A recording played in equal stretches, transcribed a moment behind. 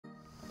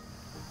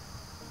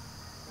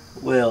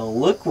Well,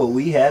 look what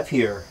we have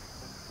here.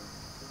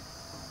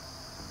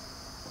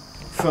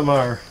 From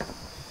our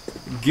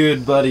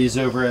good buddies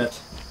over at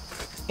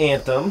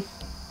Anthem.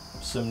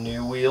 Some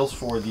new wheels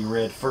for the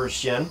red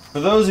first gen. For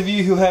those of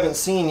you who haven't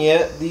seen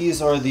yet,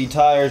 these are the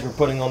tires we're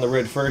putting on the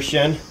red first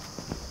gen.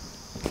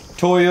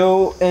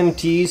 Toyo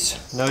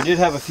MTs. Now I did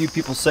have a few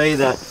people say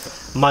that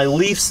my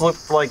leafs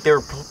looked like they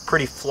were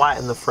pretty flat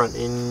in the front,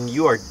 and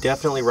you are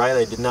definitely right.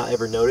 I did not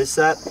ever notice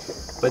that,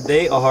 but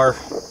they are,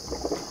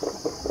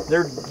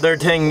 they're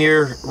dang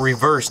near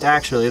reversed.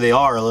 Actually, they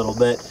are a little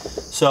bit.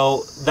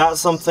 So that's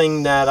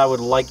something that I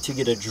would like to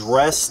get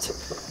addressed.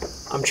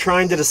 I'm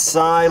trying to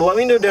decide. Let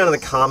me know down in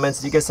the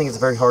comments. Do you guys think it's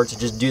very hard to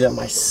just do that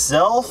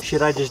myself?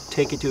 Should I just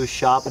take it to a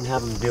shop and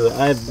have them do it?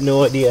 I have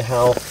no idea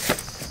how,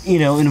 you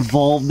know,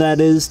 involved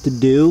that is to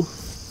do.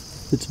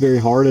 If it's very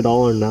hard at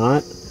all or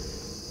not.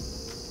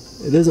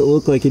 It doesn't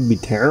look like it'd be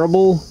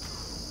terrible.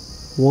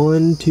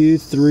 1, 2,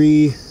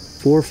 3,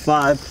 4,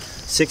 5,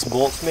 6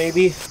 bolts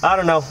maybe. I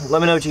don't know.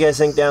 Let me know what you guys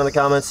think down in the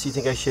comments. Do you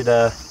think I should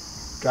drop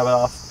it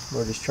off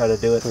or just try to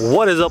do it?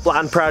 What is up, loud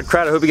and proud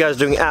crowd? I hope you guys are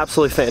doing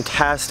absolutely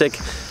fantastic.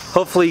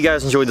 Hopefully you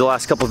guys enjoyed the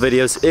last couple of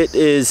videos. It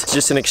is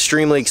just an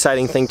extremely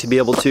exciting thing to be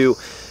able to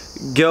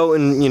go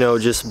and, you know,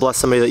 just bless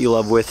somebody that you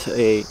love with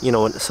a, you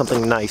know,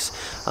 something nice.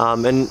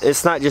 And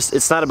it's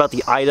not about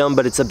the item,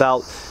 but it's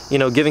about, you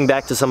know, giving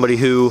back to somebody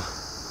who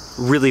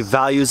really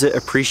values it,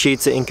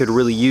 appreciates it, and could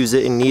really use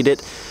it and need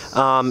it.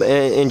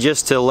 And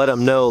just to let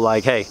them know,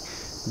 like, hey,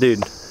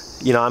 dude,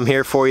 you know, I'm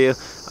here for you.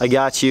 I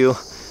got you.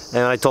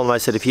 And I told him, I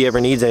said, if he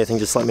ever needs anything,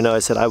 just let me know. I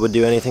said I would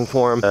do anything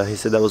for him. He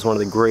said that was one of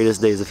the greatest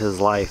days of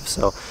his life.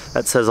 So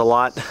that says a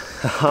lot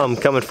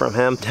coming from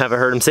him. Haven't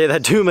heard him say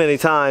that too many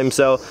times.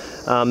 So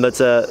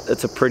that's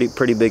a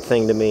pretty big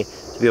thing to me,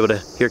 to be able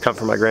to hear come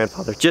from my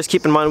grandfather. Just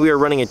keep in mind, we are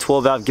running a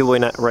 12-valve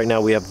giveaway right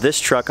now. We have this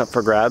truck up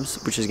for grabs,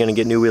 which is going to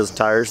get new wheels and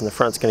tires, and the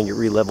front's going to get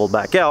re-leveled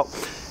back out.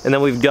 And then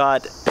we've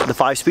got the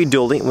 5-speed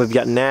dually, and we've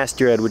got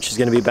Nasty Red, which is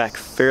going to be back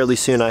fairly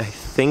soon, I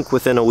think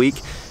within a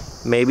week.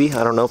 Maybe,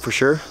 I don't know for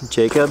sure.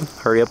 Jacob,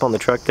 hurry up on the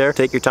truck there.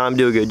 Take your time,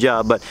 do a good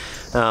job, but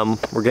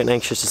we're getting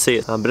anxious to see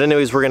it. But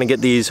anyways, we're gonna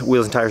get these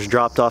wheels and tires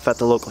dropped off at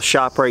the local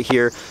shop right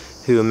here,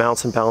 who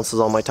mounts and balances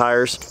all my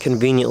tires,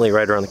 conveniently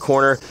right around the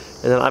corner.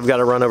 And then I've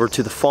gotta run over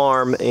to the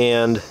farm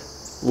and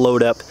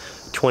load up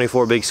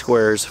 24 big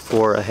squares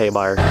for a hay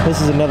buyer.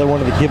 This is another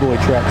one of the giveaway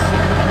trucks.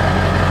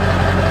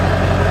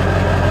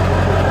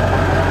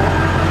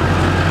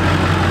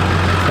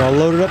 I'll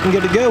load it up and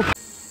good to go.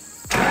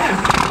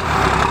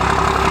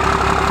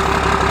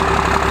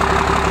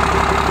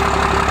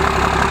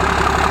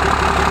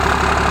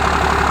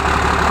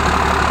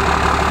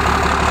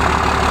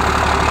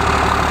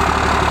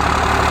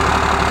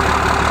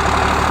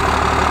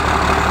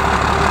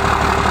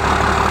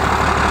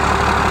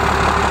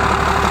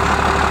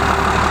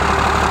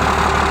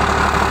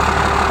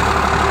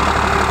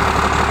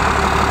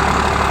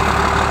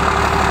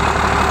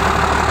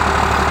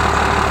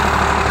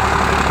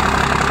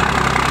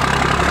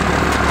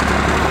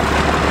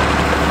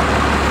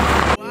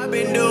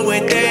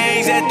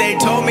 They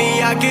told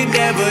me I could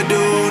never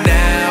do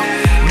now.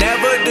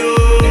 Never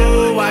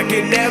do, I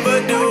could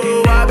never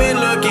do. I've been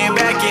looking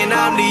back and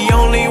I'm the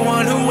only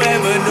one who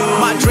ever knew.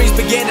 My dreams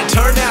began to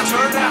turn out.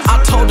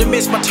 I told them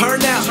it's my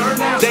turn now.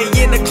 They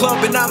in the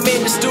club and I'm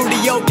in the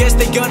studio. Guess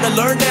they gonna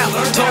learn now.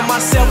 Told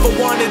myself I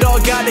want it all,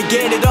 gotta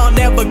get it all,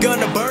 never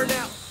gonna burn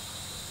out.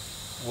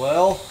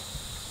 Well,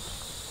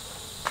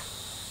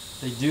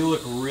 they do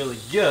look really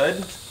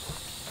good,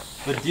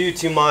 but due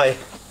to my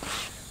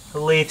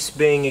leaves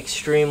being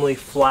extremely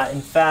flat,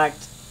 in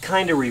fact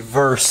kind of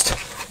reversed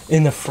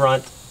in the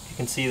front, you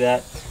can see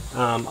that,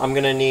 I'm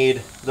gonna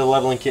need the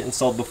leveling kit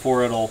installed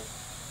before it'll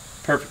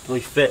perfectly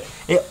fit.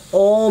 It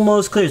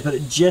almost clears, but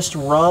it just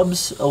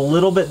rubs a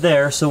little bit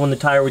there, so when the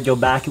tire would go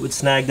back it would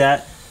snag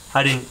that.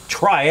 I didn't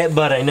try it,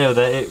 but I know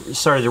that it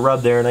started to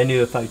rub there, and I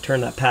knew if I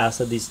turned that past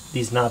that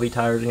these knobby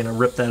tires are gonna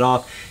rip that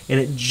off, and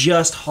it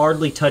just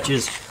hardly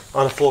touches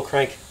on a full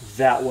crank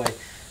that way.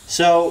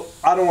 So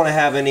I don't want to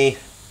have any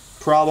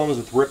problems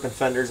with ripping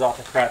fenders off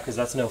the crap, because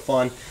that's no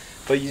fun.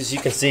 But as you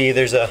can see,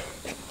 there's a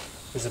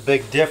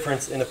big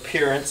difference in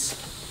appearance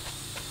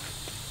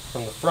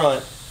from the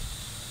front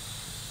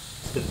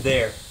to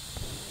there.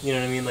 You know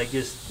what I mean? Like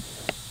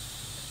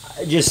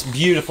just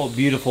beautiful,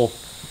 beautiful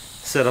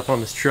setup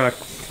on this truck.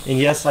 And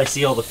yes, I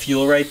see all the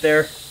fuel right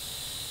there.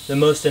 The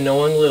most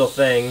annoying little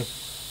thing.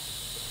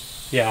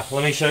 Yeah,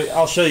 let me show you.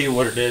 I'll show you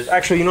what it is.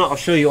 Actually, you know what? I'll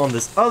show you on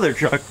this other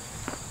truck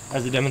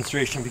as a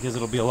demonstration, because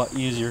it'll be a lot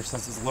easier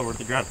since it's lower to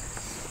the ground.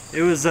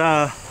 It was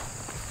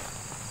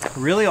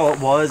really all it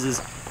was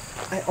is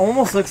it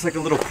almost looks like a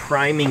little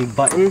priming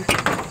button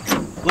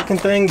looking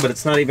thing, but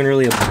it's not even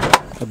really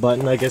a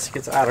button. I guess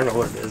I don't know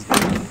what it is,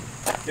 but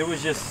it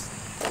was just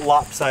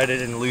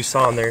lopsided and loose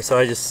on there, so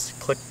I just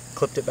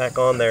clipped it back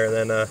on there,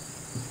 and then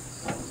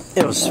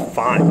it was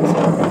fine.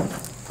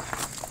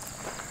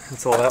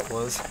 That's all that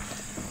was.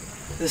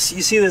 You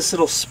see this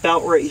little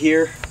spout right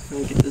here?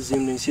 Let me get this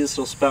zoomed in. You see this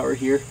little spout right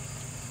here?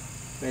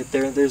 Right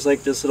there? There's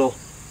like this little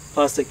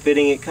plastic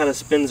fitting. It kind of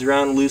spins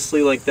around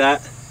loosely like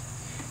that,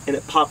 and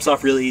it pops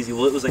off really easy.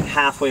 Well, it was like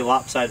halfway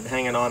lopsided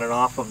hanging on and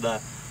off of the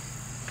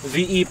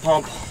VE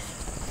pump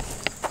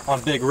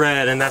on Big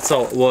Red, and that's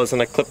all it was,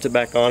 and I clipped it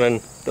back on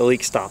and the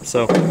leak stopped.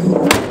 So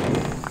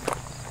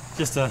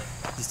just a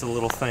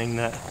little thing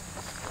that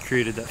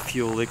created that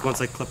fuel leak.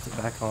 Once I clipped it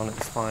back on, it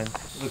was fine.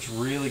 It looks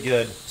really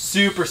good.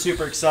 Super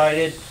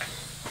excited.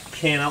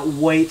 Cannot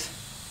wait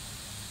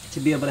to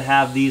be able to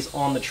have these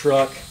on the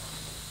truck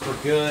for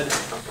good.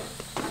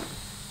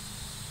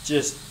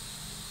 Just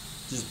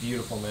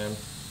beautiful, man.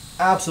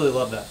 Absolutely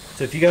love that.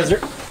 So if you guys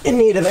are in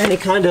need of any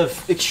kind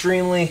of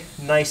extremely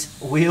nice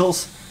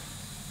wheels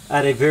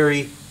at a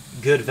very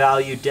good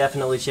value,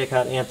 definitely check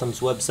out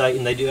Anthem's website,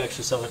 and they do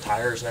actually sell the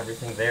tires and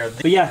everything there.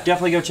 But yeah,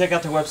 definitely go check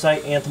out their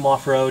website, Anthem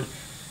Off-Road.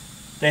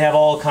 They have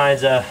all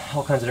kinds of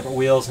different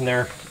wheels, and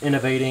they're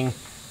innovating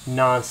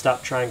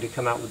non-stop, trying to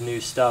come out with new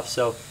stuff.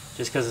 So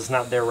just because it's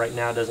not there right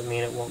now doesn't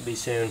mean it won't be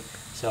soon.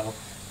 So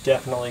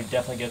definitely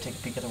go take a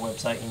peek at their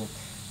website and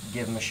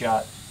give them a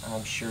shot.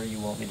 I'm sure you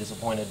won't be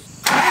disappointed.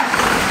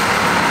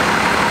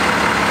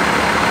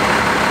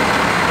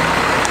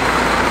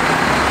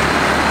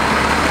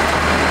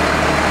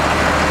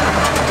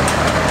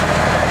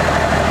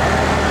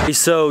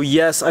 So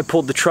yes, I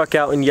pulled the truck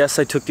out, and yes,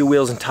 I took the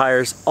wheels and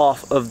tires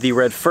off of the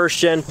red first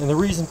gen. And the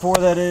reason for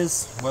that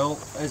is, well,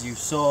 as you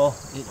saw,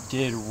 it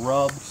did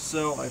rub.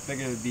 So I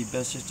figured it would be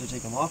best just to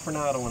take them off for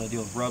now. I don't want to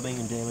deal with rubbing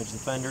and damage the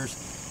fenders.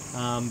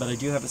 But I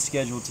do have it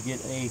scheduled to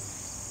get a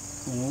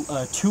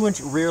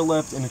 2-inch rear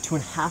lift and a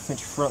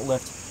 2.5-inch front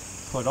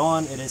lift put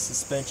on. It is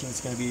suspension.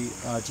 It's going to be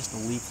just a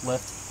leaf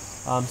lift.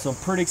 So I'm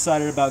pretty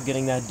excited about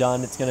getting that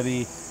done. It's going to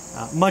be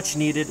much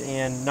needed,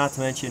 and not to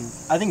mention,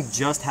 I think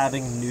just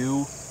having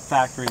new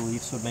factory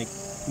leafs would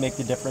make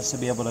the difference to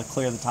be able to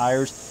clear the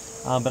tires.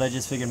 But I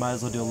just figured might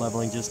as well do a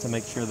leveling just to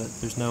make sure that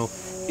there's no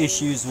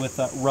issues with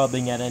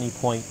rubbing at any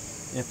point.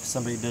 If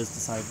somebody does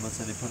decide, let's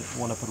say they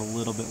want to put a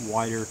little bit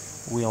wider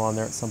wheel on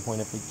there at some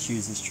point, if they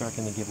choose this truck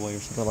in the giveaway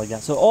or something like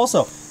that. So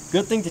also,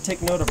 good thing to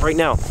take note of right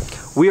now,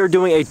 we are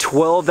doing a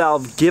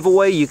 12-valve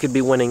giveaway. You could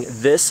be winning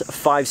this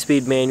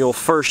 5-speed manual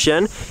first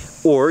gen,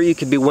 or you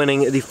could be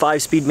winning the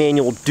 5-speed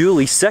manual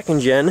dually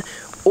second gen,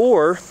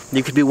 or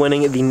you could be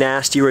winning the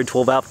nasty red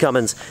 12-valve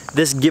Cummins.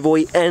 This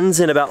giveaway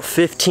ends in about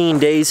 15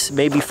 days,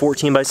 maybe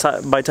 14 by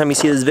the time you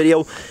see this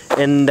video,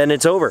 and then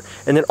it's over.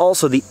 And then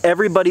also the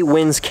Everybody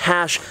Wins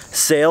Cash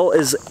sale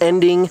is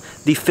ending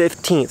the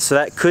 15th. So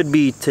that could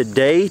be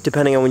today,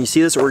 depending on when you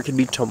see this, or it could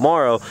be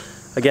tomorrow,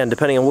 again,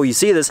 depending on when you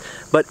see this.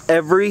 But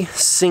every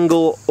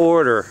single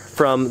order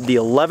from the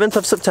 11th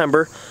of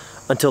September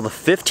until the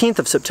 15th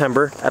of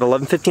September at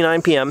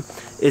 11:59 p.m.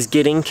 is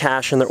getting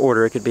cash in their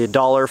order. It could be $1,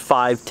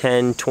 $5,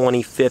 $10,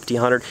 $20, $50,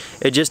 $100.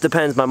 It just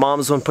depends. My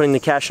mom's the one putting the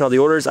cash in all the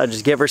orders. I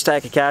just give her a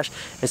stack of cash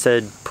and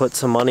said, put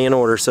some money in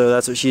order. So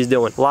that's what she's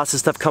doing. Lots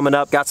of stuff coming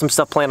up. Got some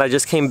stuff planned. I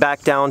just came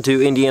back down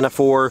to Indiana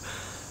for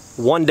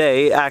one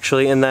day,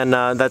 actually, and then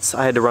I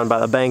had to run by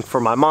the bank for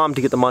my mom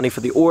to get the money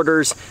for the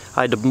orders.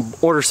 I had to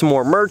order some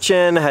more merch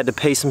in. I had to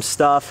pay some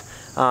stuff.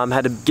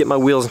 Had to get my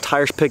wheels and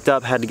tires picked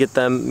up, had to get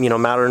them, you know,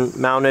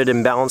 mounted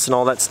and balanced and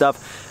all that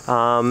stuff.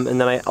 And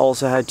then I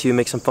also had to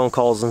make some phone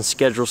calls and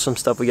schedule some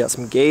stuff. We got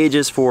some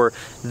gauges for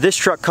this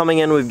truck coming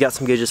in. We've got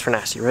some gauges for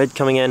Nasty Red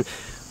coming in.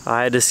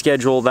 I had to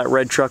schedule that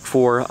red truck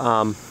for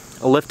a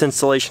lift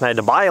installation. I had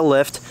to buy a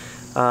lift.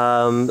 It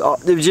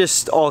was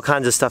just all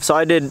kinds of stuff. So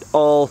I did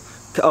all,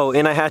 oh,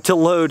 and I had to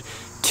load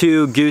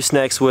 2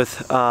 goosenecks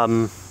with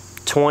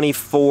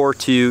 24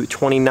 to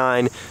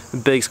 29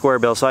 big square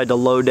bales. So I had to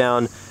load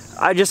down,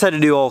 I just had to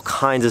do all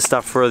kinds of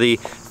stuff for the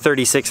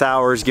 36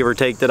 hours, give or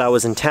take, that I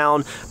was in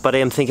town. But I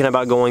am thinking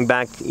about going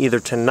back either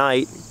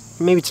tonight,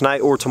 maybe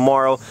tonight or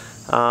tomorrow.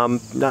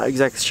 Not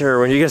exactly sure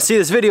when you're gonna see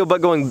this video,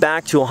 but going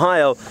back to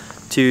Ohio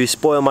to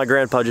spoil my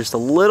grandpa just a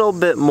little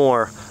bit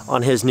more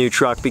on his new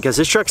truck, because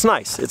his truck's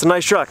nice. It's a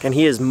nice truck, and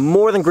he is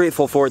more than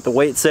grateful for it the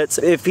way it sits.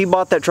 If he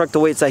bought that truck the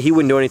way it's at, he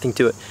wouldn't do anything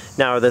to it.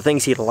 Now, are there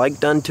things he'd like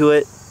done to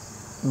it?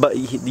 But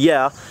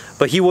yeah,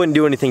 but he wouldn't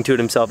do anything to it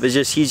himself. It's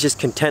just, he's just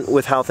content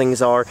with how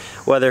things are.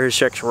 Whether his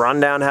truck's run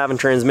down, having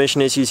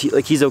transmission issues,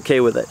 he's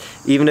okay with it.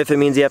 Even if it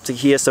means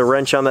he has to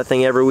wrench on that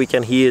thing every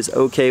weekend, he is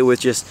okay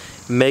with just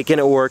making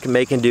it work,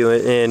 making do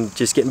it, and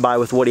just getting by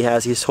with what he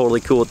has. He's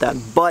totally cool with that.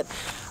 But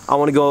I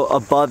want to go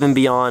above and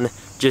beyond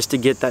just to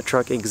get that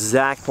truck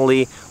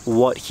exactly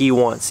what he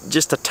wants.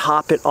 Just to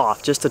top it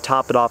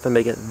off, and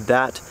make it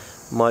that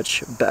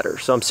much better.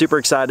 So I'm super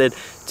excited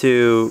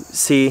to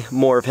see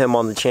more of him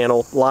on the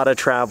channel. A lot of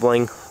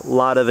traveling, a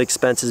lot of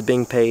expenses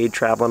being paid,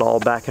 traveling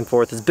all back and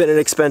forth. It's been an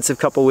expensive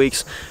couple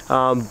weeks,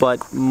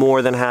 but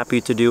more than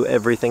happy to do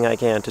everything I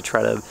can to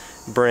try to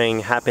bring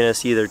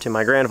happiness either to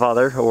my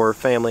grandfather or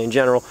family in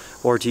general,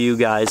 or to you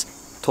guys.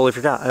 Totally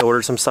forgot, I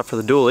ordered some stuff for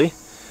the dually.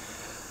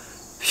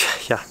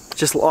 Yeah,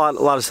 just a lot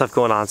of stuff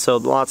going on. So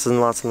lots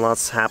and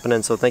lots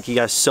happening. So thank you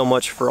guys so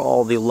much for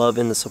all the love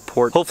and the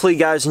support. Hopefully you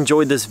guys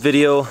enjoyed this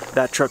video.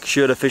 That truck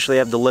should officially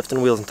have the lift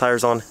and wheels and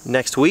tires on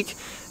next week.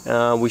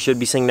 We should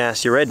be seeing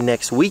Nasty Red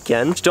next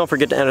weekend. Just don't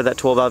forget to enter that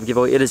 12-valve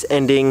giveaway. It is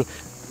ending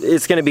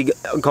it's going to be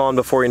gone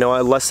before you know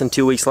it. Less than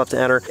 2 weeks left to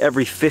enter.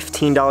 Every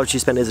 $15 you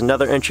spend is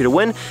another entry to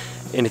win.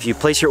 And if you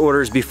place your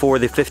orders before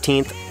the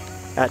 15th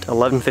at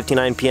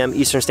 11:59 p.m.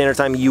 Eastern Standard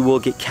Time, you will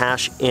get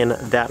cash in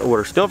that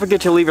order. So don't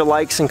forget to leave your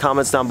likes and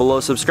comments down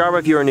below. Subscribe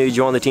if you are new,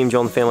 join the team,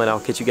 join the family, and I'll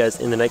catch you guys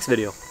in the next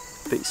video.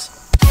 Peace.